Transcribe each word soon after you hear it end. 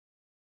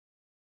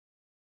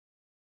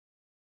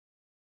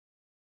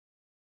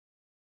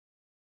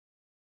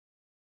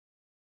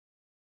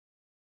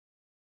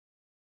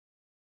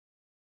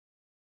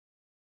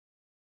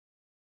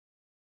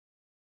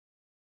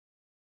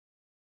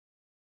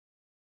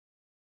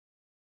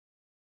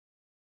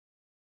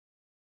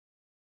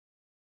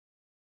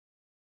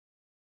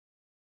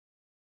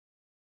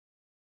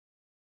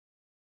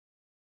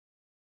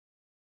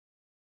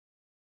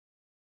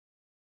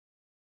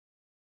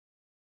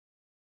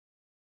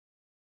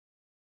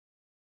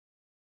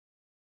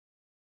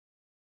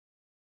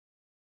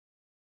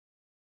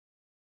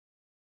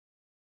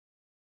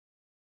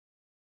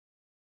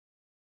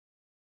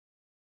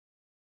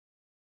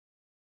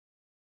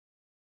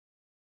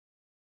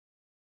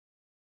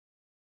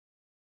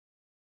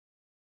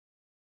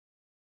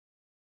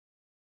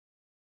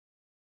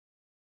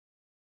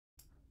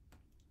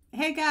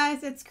Hey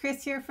guys, it's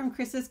Chris here from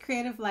Chris's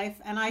Creative Life,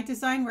 and I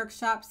design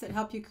workshops that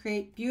help you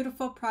create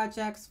beautiful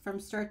projects from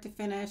start to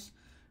finish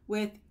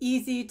with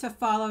easy to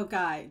follow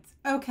guides.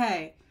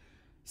 Okay,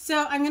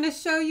 so I'm going to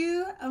show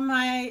you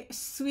my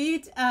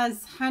Sweet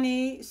as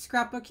Honey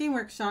Scrapbooking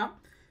workshop.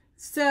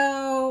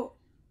 So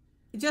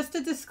just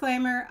a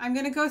disclaimer, I'm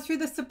going to go through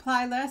the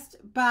supply list,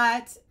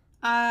 but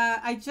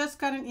I just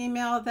got an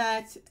email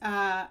that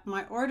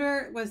my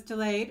order was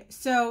delayed.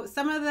 So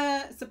some of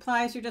the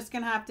supplies you're just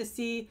going to have to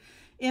see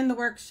in the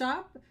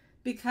workshop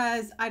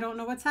because I don't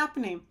know what's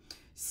happening.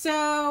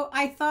 So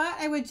I thought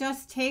I would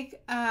just take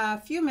a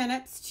few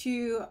minutes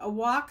to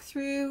walk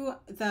through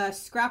the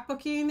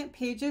scrapbooking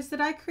pages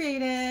that I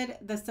created,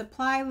 the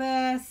supply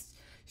list,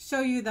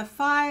 show you the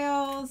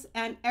files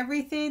and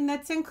everything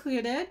that's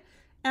included.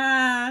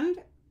 And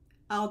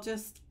I'll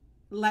just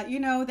let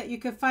you know that you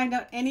could find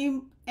out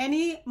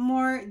any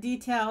more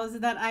details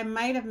that I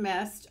might have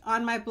missed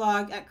on my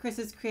blog at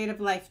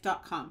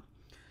chrisscreativelife.com.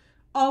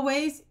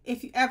 Always,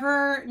 if you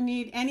ever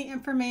need any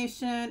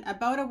information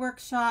about a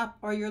workshop,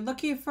 or you're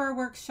looking for a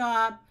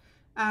workshop,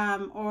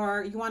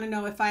 or you want to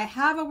know if I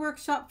have a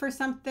workshop for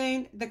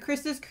something, the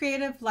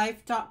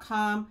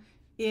chrisscreativelife.com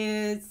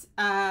is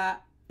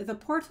the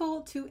portal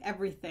to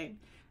everything.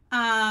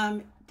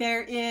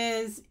 There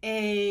is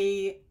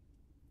I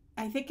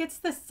think it's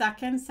the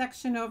second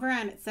section over,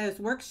 and it says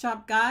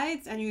workshop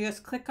guides, and you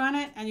just click on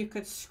it and you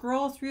could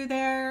scroll through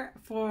there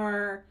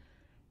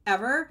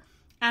forever.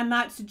 And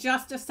that's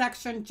just a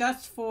section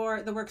just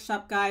for the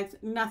workshop guides.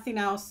 Nothing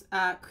else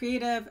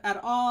creative at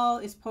all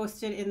is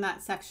posted in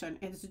that section.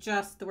 It's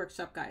just the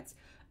workshop guides.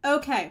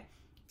 Okay,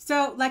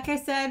 so like I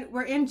said,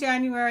 we're in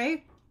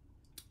January.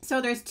 So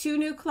there's two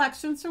new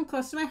collections from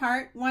Close to My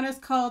Heart. One is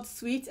called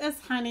Sweet as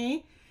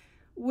Honey,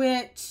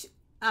 which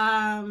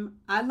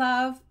I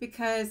love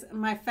because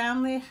my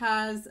family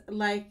has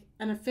like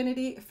an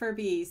affinity for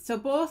bees. So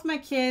both my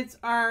kids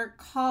are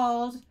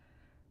called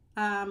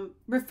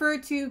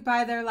referred to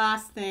by their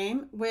last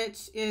name,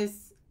 which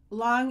is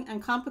long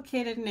and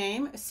complicated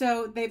name.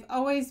 So they've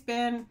always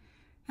been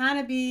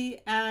Hannah Bee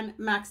and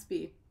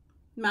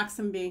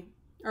Maxim Bee,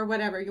 or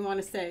whatever you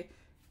want to say.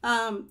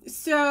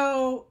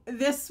 So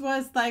this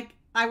was like,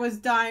 I was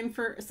dying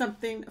for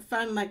something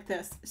fun like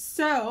this.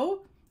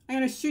 So I'm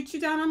going to shoot you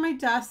down on my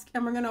desk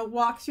and we're going to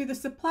walk through the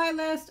supply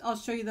list. I'll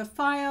show you the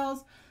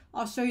files.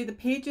 I'll show you the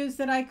pages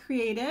that I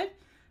created,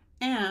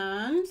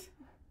 and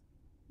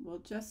we'll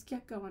just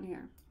get going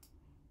here.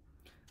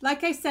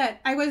 Like I said,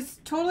 I was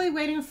totally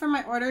waiting for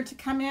my order to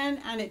come in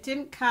and it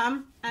didn't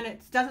come, and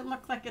it doesn't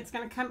look like it's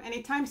going to come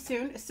anytime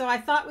soon. So I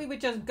thought we would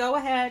just go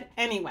ahead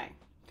anyway.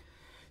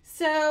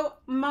 So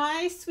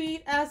my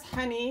Sweet as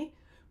Honey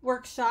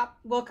workshop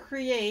will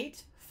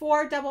create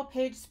 4 double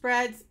page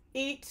spreads,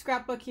 8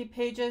 scrapbooking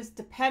pages,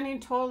 depending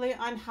totally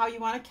on how you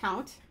want to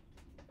count.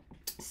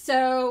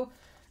 So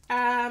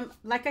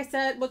like I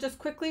said, we'll just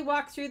quickly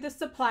walk through the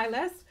supply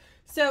list.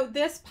 So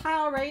this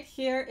pile right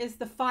here is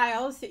the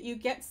files that you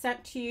get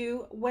sent to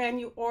you when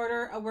you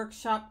order a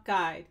workshop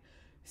guide.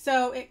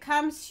 So it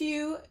comes to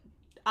you.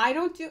 I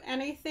don't do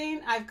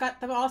anything. I've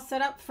got them all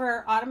set up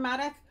for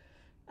automatic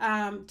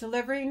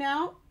delivery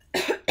now.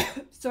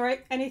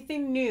 Sorry,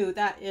 anything new,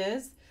 that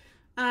is.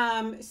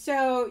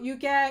 So you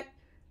get,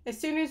 as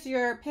soon as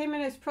your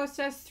payment is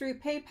processed through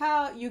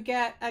PayPal, you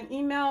get an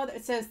email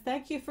that says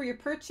thank you for your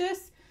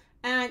purchase,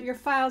 and your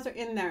files are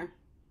in there.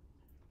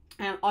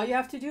 And all you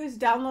have to do is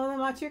download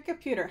them onto your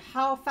computer.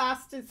 How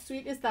fast and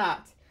sweet is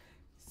that?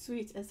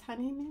 Sweet as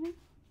honey, maybe?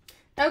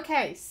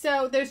 Okay,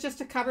 so there's just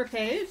a cover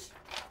page.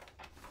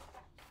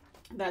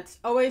 That's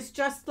always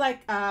just like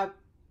a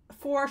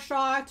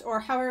 4-shot or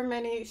however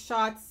many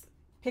shots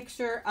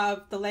picture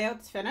of the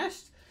layout's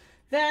finished.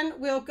 Then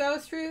we'll go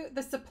through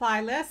the supply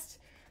list.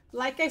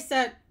 Like I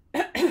said,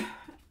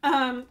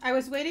 I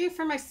was waiting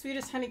for my Sweet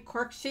as Honey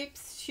cork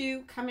shapes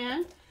to come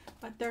in,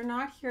 but they're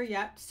not here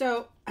yet.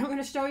 So I'm going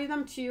to show you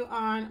them to you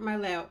on my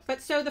layout.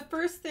 But so the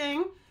first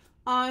thing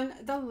on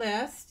the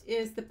list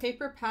is the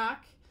paper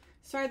pack.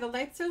 Sorry, the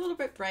lights are a little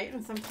bit bright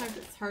and sometimes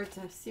it's hard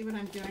to see what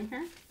I'm doing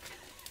here.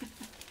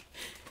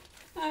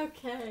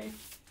 Okay,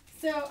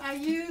 so I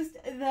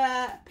used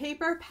the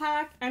paper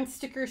pack and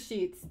sticker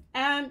sheets.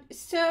 And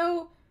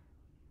so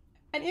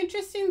an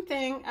interesting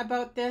thing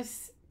about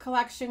this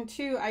collection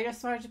too, I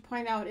just wanted to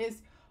point out,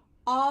 is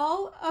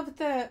all of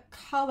the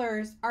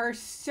colors are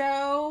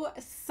so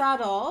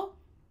subtle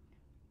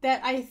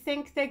that I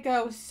think they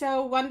go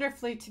so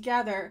wonderfully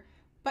together.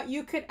 But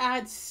you could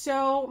add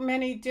so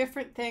many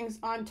different things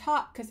on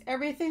top because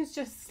everything's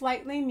just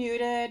slightly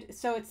muted.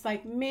 So it's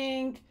like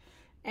mink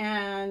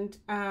and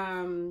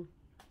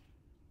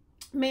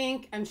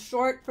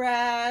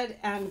shortbread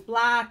and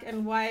black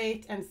and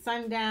white and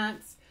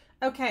Sundance.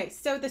 Okay,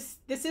 so this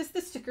is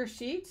the sticker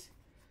sheet.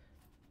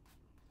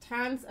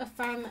 Tons of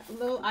fun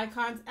little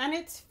icons, and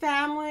it's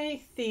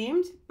family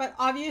themed. But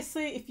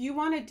obviously, if you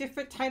wanted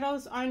different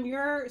titles on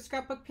your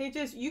scrapbook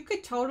pages, you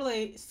could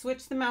totally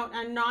switch them out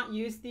and not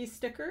use these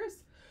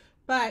stickers.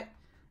 But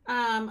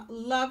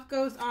love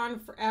goes on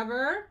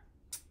forever.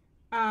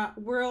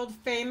 world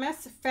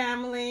famous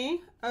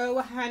family,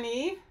 Oh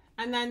Honey.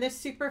 And then this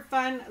super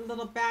fun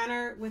little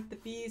banner with the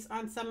bees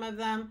on some of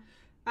them.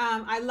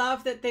 I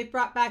love that they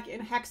brought back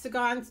in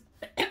hexagons.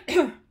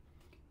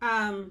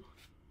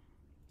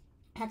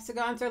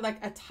 Hexagons are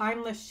like a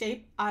timeless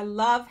shape. I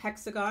love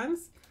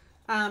hexagons.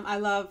 I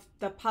love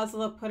the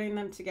puzzle of putting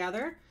them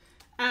together.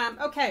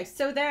 Okay,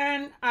 so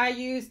then I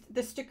used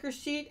the sticker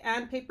sheet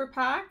and paper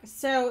pack.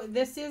 So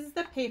this is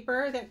the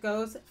paper that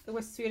goes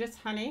with Sweet as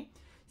Honey.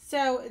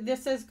 So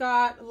this has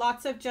got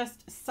lots of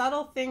just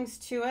subtle things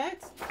to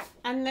it.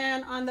 And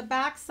then on the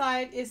back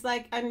side is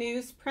like a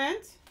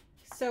newsprint.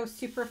 So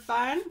super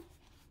fun.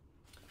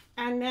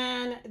 And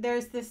then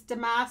there's this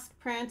damask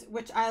print,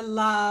 which I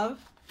love.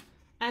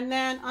 And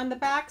then on the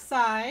back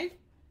side,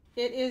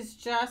 it is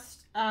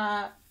just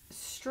a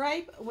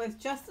stripe with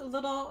just a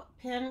little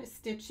pin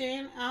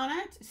stitching on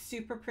it.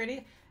 Super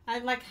pretty. I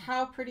like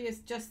how pretty is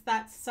just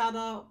that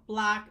subtle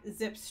black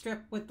zip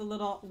strip with the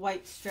little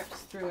white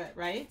strips through it,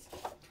 right?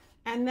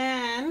 And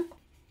then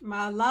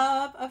my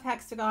love of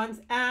hexagons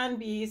and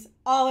bees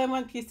all in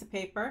one piece of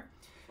paper.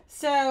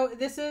 So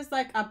this is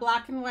like a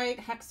black and white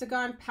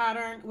hexagon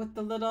pattern with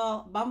the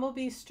little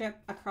bumblebee strip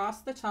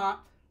across the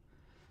top.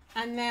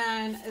 And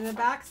then the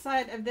back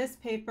side of this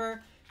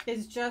paper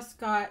is just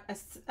got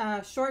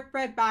a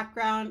shortbread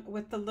background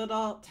with the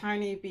little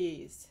tiny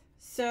bees.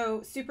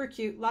 So super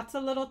cute. Lots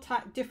of little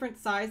different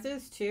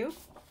sizes too.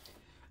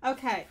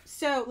 Okay,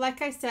 so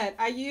like I said,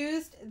 I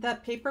used the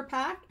paper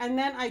pack and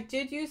then I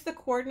did use the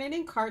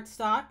coordinating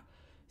cardstock.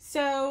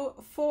 So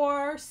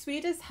for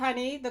Sweet as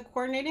Honey, the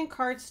coordinating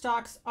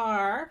cardstocks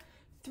are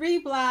 3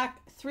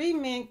 black, 3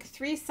 mink,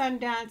 3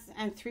 Sundance,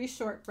 and 3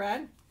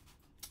 shortbread.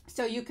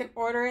 So you can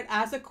order it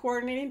as a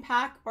coordinating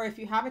pack, or if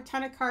you have a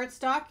ton of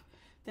cardstock,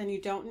 then you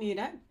don't need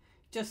it.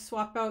 Just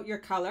swap out your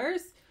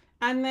colors.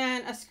 And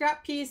then a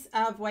scrap piece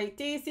of white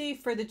daisy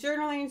for the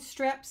journaling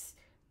strips.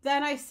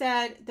 Then I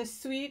said the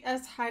Sweet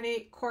as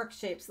Honey cork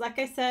shapes. Like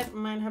I said,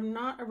 mine have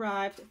not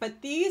arrived,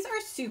 but these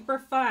are super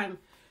fun.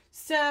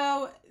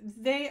 So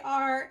they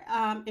are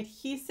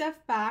adhesive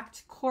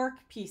backed cork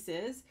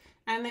pieces,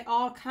 and they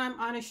all come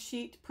on a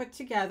sheet put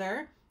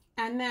together.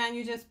 And then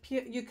you just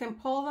you can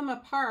pull them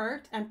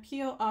apart and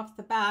peel off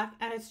the back,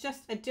 and it's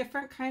just a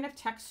different kind of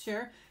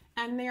texture,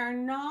 and they are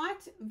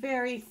not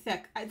very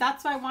thick.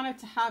 That's why I wanted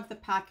to have the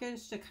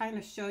package to kind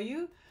of show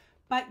you,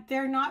 but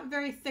they're not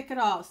very thick at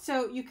all.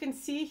 So you can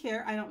see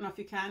here, I don't know if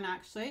you can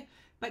actually,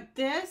 but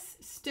this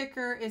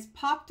sticker is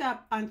popped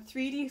up on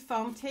 3D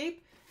foam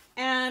tape,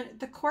 and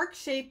the cork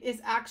shape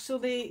is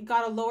actually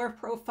got a lower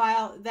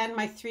profile than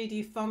my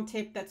 3D foam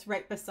tape that's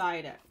right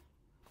beside it.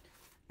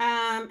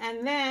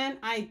 And then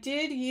I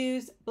did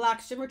use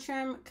black shimmer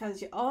trim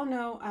because you all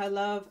know I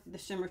love the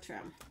shimmer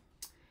trim.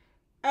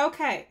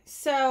 Okay,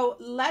 so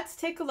let's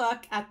take a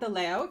look at the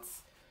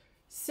layouts.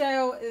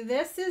 So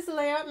this is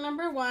layout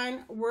number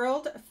 1,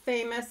 world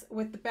famous,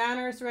 with the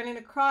banners running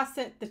across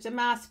it, the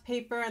damask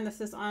paper, and this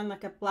is on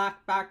like a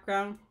black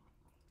background.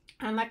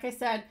 And like I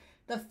said,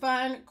 the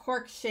fun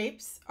cork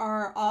shapes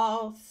are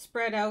all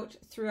spread out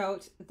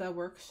throughout the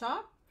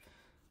workshop.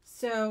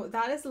 So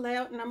that is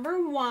layout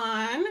number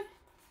 1.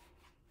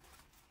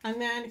 And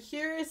then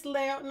here is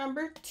layout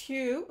number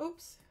 2.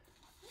 Oops,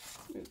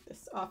 move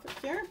this off of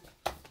here.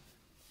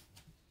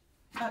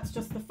 That's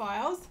just the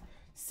files.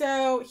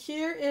 So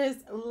here is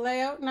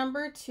layout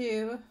number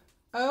 2,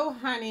 Oh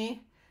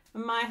Honey,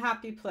 My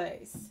Happy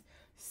Place.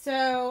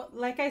 So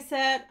like I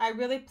said, I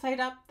really played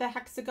up the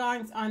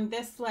hexagons on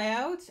this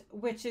layout,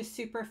 which is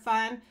super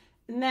fun.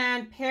 And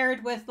then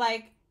paired with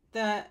like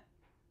the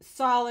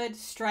solid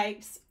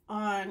stripes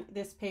on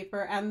this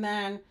paper, and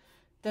then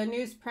the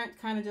newsprint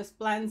kind of just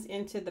blends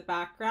into the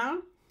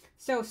background.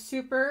 So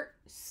super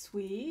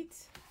sweet.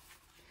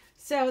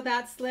 So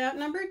that's layout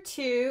number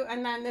 2.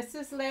 And then this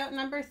is layout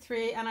number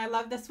 3. And I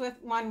love this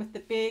one with the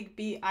big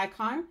bee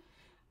icon.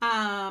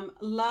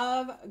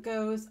 Love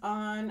goes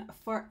on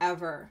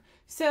forever.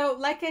 So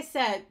like I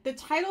said, the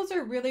titles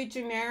are really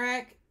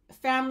generic,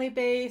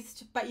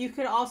 family-based, but you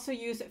could also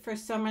use it for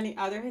so many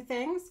other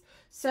things.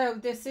 So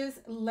this is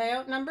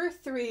layout number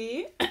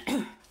 3.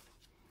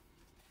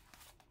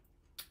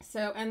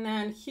 So, and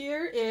then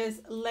here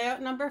is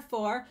layout number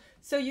 4.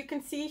 So you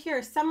can see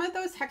here, some of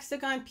those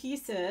hexagon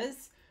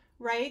pieces,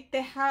 right?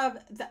 They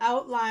have the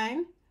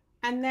outline,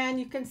 and then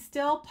you can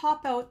still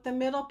pop out the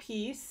middle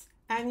piece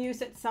and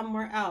use it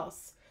somewhere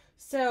else.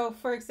 So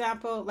for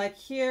example, like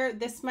here,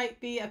 this might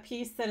be a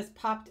piece that is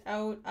popped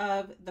out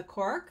of the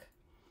cork.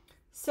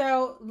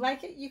 So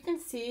like you can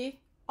see,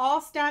 all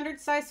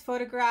standard size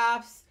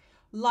photographs,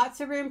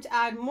 lots of room to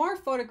add more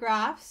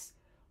photographs.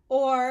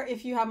 Or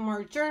if you have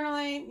more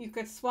journaling, you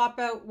could swap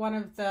out one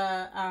of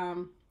the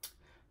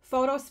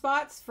photo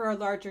spots for a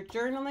larger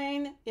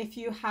journaling. If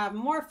you have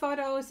more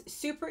photos,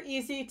 super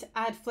easy to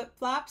add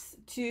flip-flops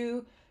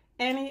to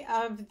any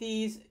of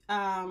these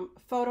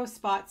photo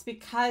spots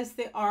because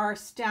they are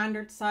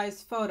standard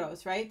size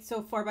photos, right?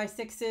 So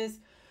 4x6s,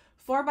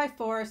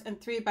 4x4s, and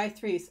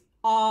 3x3s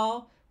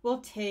all will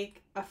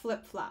take a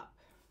flip-flop.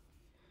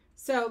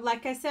 So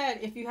like I said,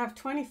 if you have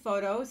 20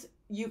 photos,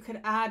 you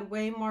could add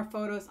way more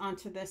photos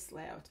onto this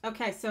layout.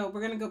 Okay, so we're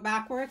going to go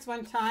backwards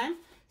one time.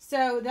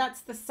 So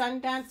that's the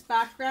Sundance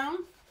background,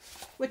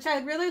 which I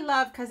really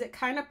love because it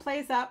kind of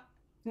plays up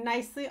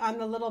nicely on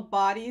the little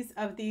bodies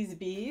of these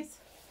bees.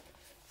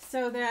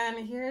 So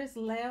then here's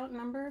layout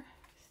number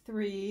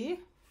 3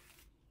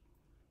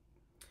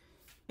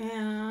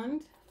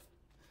 and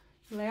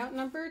layout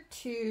number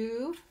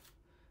 2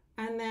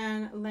 and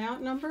then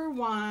layout number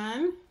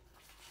 1.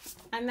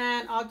 And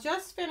then I'll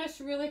just finish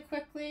really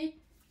quickly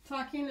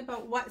talking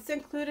about what's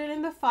included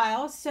in the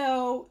file.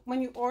 So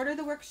when you order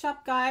the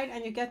workshop guide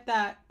and you get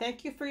that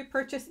thank you for your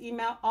purchase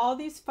email, all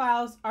these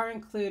files are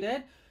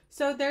included.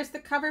 So there's the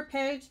cover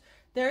page,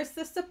 there's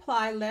the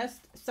supply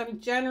list, some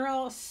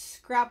general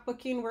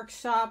scrapbooking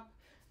workshop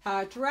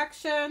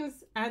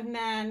directions, and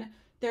then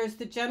there's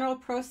the general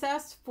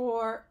process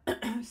for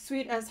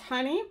Sweet as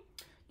Honey,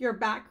 your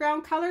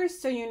background colors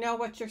so you know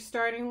what you're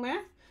starting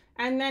with,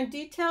 and then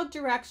detailed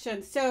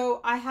directions.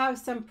 So I have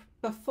some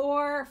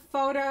before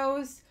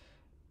photos.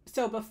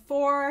 So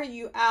before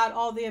you add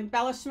all the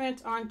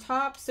embellishment on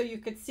top, so you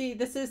could see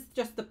this is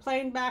just the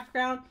plain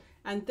background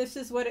and this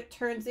is what it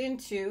turns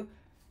into.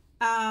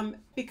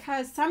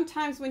 Because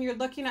sometimes when you're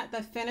looking at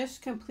the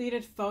finished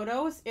completed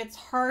photos, it's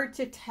hard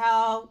to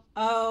tell,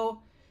 oh,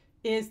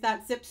 is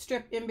that zip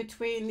strip in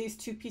between these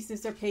two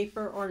pieces of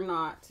paper or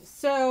not.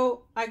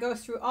 So I go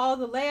through all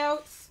the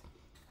layouts.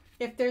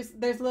 If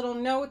there's little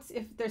notes,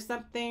 if there's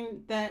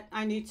something that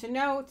I need to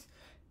note.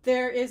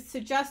 There is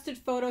suggested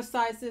photo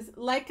sizes.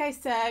 Like I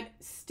said,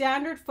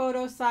 standard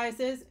photo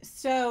sizes,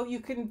 so you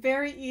can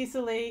very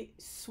easily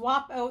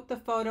swap out the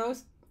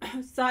photos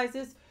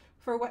sizes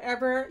for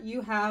whatever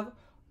you have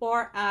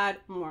or add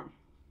more.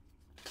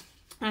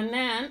 And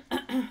then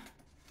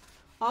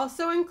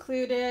also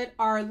included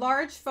are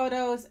large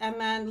photos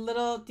and then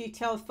little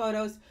detailed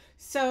photos.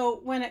 So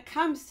when it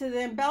comes to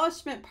the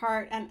embellishment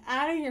part and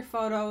adding your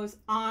photos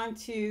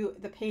onto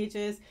the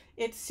pages,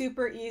 it's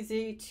super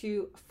easy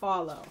to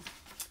follow.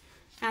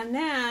 And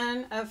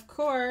then, of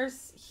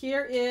course,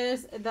 here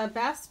is the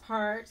best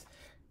part,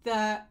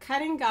 the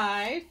cutting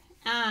guide,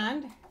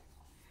 and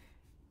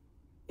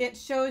it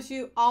shows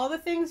you all the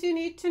things you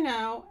need to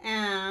know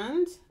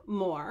and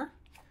more.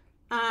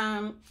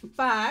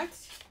 But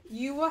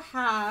you will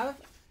have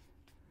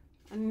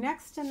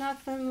next to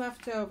nothing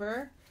left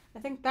over. I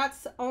think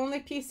that's the only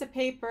piece of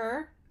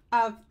paper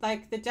of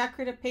like the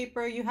decorative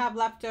paper you have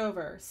left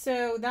over.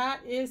 So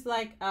that is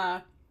like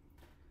a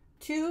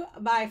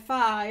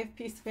 2x5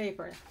 piece of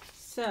paper.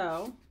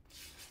 So,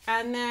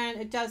 and then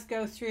it does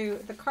go through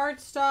the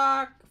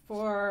cardstock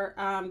for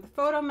the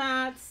photo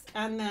mats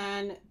and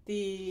then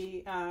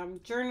the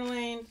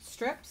journaling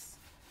strips.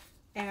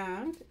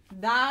 And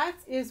that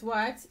is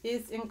what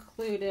is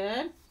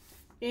included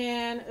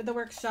in the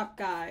workshop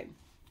guide.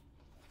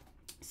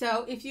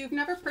 So if you've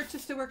never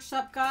purchased a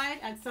workshop guide,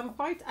 at some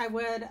point I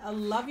would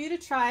love you to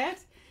try it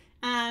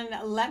and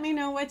let me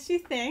know what you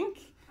think.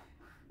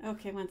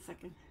 Okay, one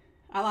second.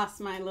 I lost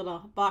my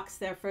little box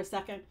there for a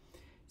second.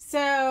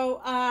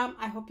 So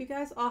I hope you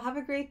guys all have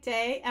a great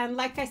day. And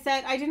like I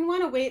said, I didn't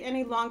want to wait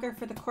any longer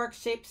for the cork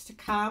shapes to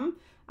come.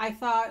 I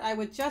thought I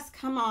would just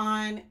come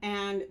on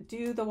and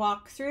do the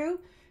walkthrough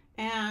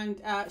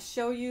and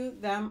show you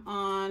them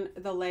on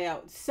the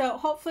layout. So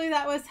hopefully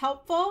that was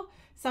helpful.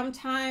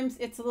 Sometimes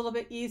it's a little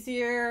bit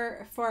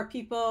easier for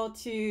people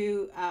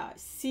to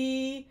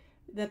see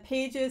the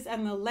pages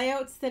and the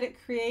layouts that it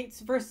creates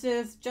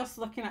versus just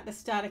looking at the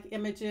static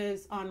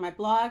images on my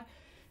blog.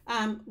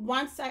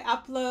 Once I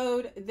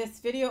upload this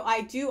video,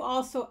 I do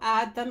also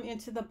add them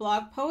into the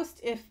blog post.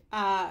 If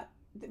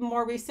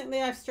more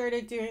recently I've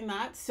started doing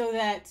that, so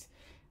that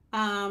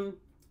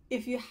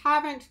if you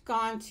haven't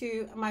gone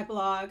to my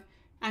blog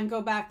and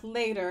go back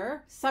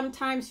later,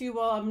 sometimes you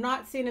will have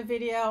not seen a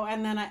video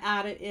and then I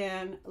add it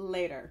in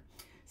later.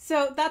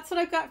 So that's what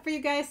I've got for you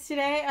guys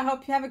today. I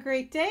hope you have a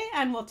great day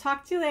and we'll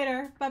talk to you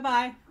later.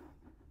 Bye-bye.